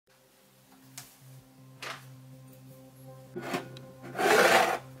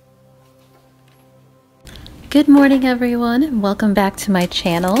Good morning everyone, welcome back to my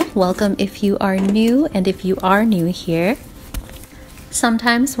channel. Welcome if you are new, and if you are new here.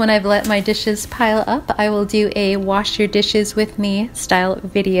 Sometimes when I've let my dishes pile up, I will do a wash your dishes with me style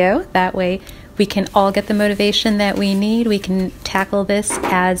video. That way we can all get the motivation that we need. We can tackle this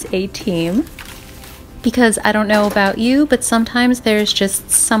as a team. Because I don't know about you, but sometimes there's just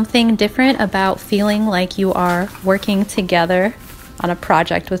something different about feeling like you are working together on a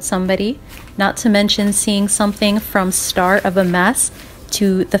project with somebody. Not to mention seeing something from start of a mess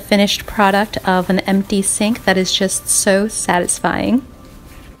to the finished product of an empty sink that is just so satisfying.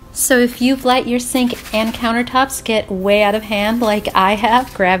 So if you've let your sink and countertops get way out of hand like I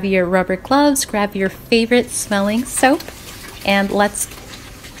have, grab your rubber gloves, grab your favorite smelling soap, and let's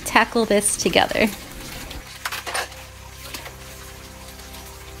tackle this together.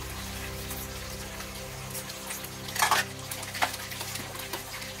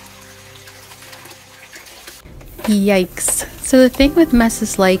 Yikes. So the thing with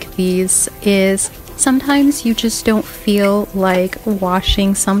messes like these is sometimes you just don't feel like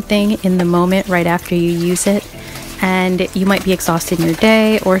washing something in the moment right after you use it, and you might be exhausted in your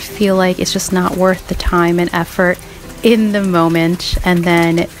day or feel like it's just not worth the time and effort in the moment, and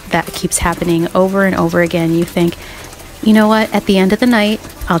then that keeps happening over and over again. You think, you know what, at the end of the night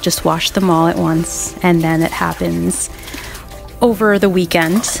I'll just wash them all at once, and then it happens over the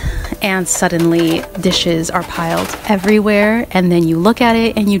weekend and suddenly dishes are piled everywhere, and then you look at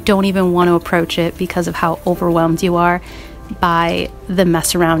it and you don't even want to approach it because of how overwhelmed you are by the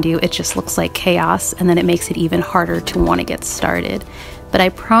mess around you. It just looks like chaos, and then it makes it even harder to want to get started. But I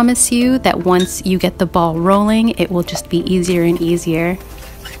promise you that once you get the ball rolling, it will just be easier and easier.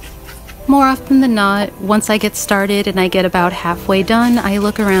 More often than not, once I get started and I get about halfway done, I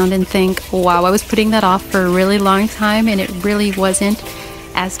look around and think, wow, I was putting that off for a really long time, and it really wasn't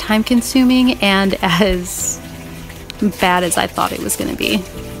as time consuming and as bad as I thought it was going to be.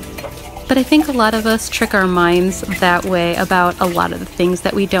 But I think a lot of us trick our minds that way about a lot of the things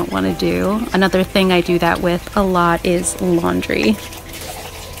that we don't want to do. Another thing I do that with a lot is laundry.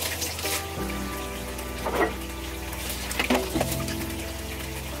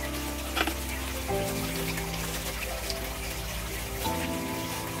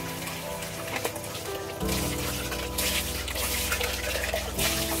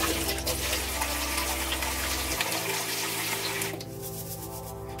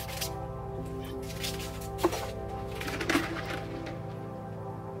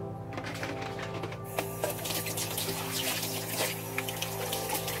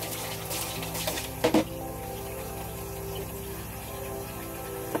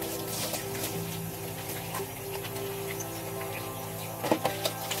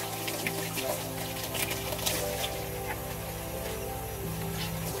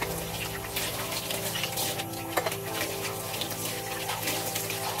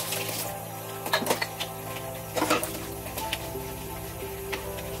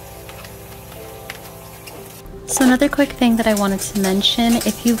 So another quick thing that I wanted to mention,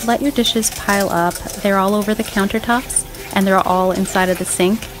 if you've let your dishes pile up, they're all over the countertops and they're all inside of the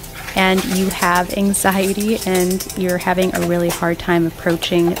sink, and you have anxiety and you're having a really hard time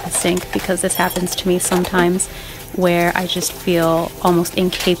approaching the sink, because this happens to me sometimes where I just feel almost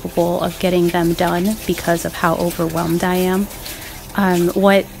incapable of getting them done because of how overwhelmed I am.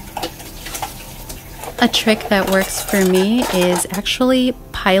 A trick that works for me is actually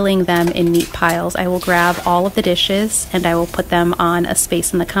piling them in neat piles. I will grab all of the dishes and I will put them on a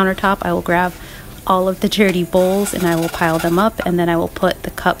space on the countertop. I will grab all of the dirty bowls and I will pile them up, and then I will put the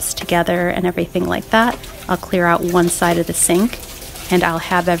cups together and everything like that. I'll clear out one side of the sink and I'll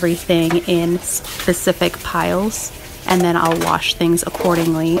have everything in specific piles, and then I'll wash things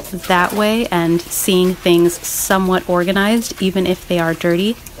accordingly that way. And seeing things somewhat organized, even if they are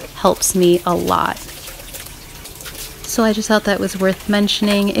dirty, helps me a lot. So I just thought that was worth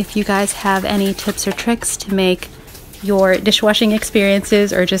mentioning. If you guys have any tips or tricks to make your dishwashing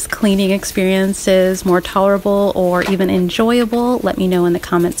experiences or just cleaning experiences more tolerable or even enjoyable, let me know in the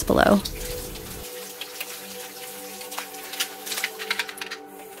comments below.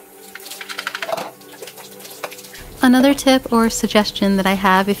 Another tip or suggestion that I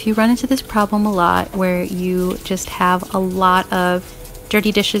have, if you run into this problem a lot where you just have a lot of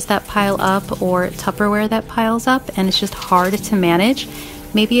dirty dishes that pile up or Tupperware that piles up and it's just hard to manage,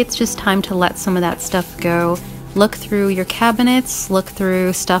 maybe it's just time to let some of that stuff go. Look through your cabinets, look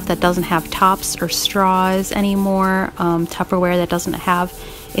through stuff that doesn't have tops or straws anymore, Tupperware that doesn't have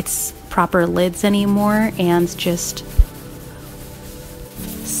its proper lids anymore, and just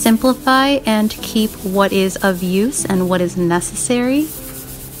simplify and keep what is of use and what is necessary.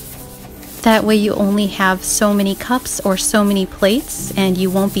 That way you only have so many cups or so many plates, and you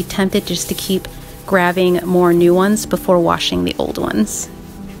won't be tempted just to keep grabbing more new ones before washing the old ones.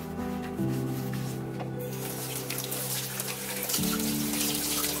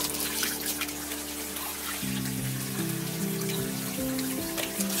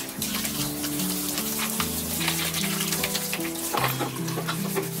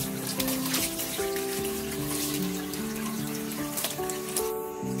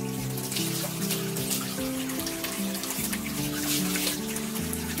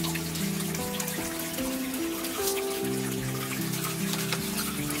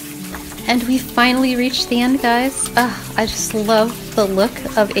 And we finally reached the end, guys. I just love the look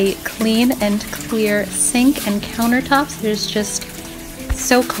of a clean and clear sink and countertops. It's just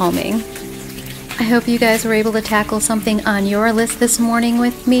so calming. I hope you guys were able to tackle something on your list this morning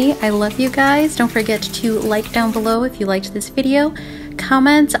with me. I love you guys. Don't forget to like down below if you liked this video.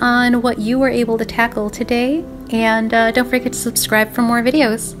 Comment on what you were able to tackle today. And don't forget to subscribe for more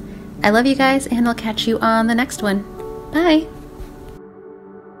videos. I love you guys, and I'll catch you on the next one. Bye!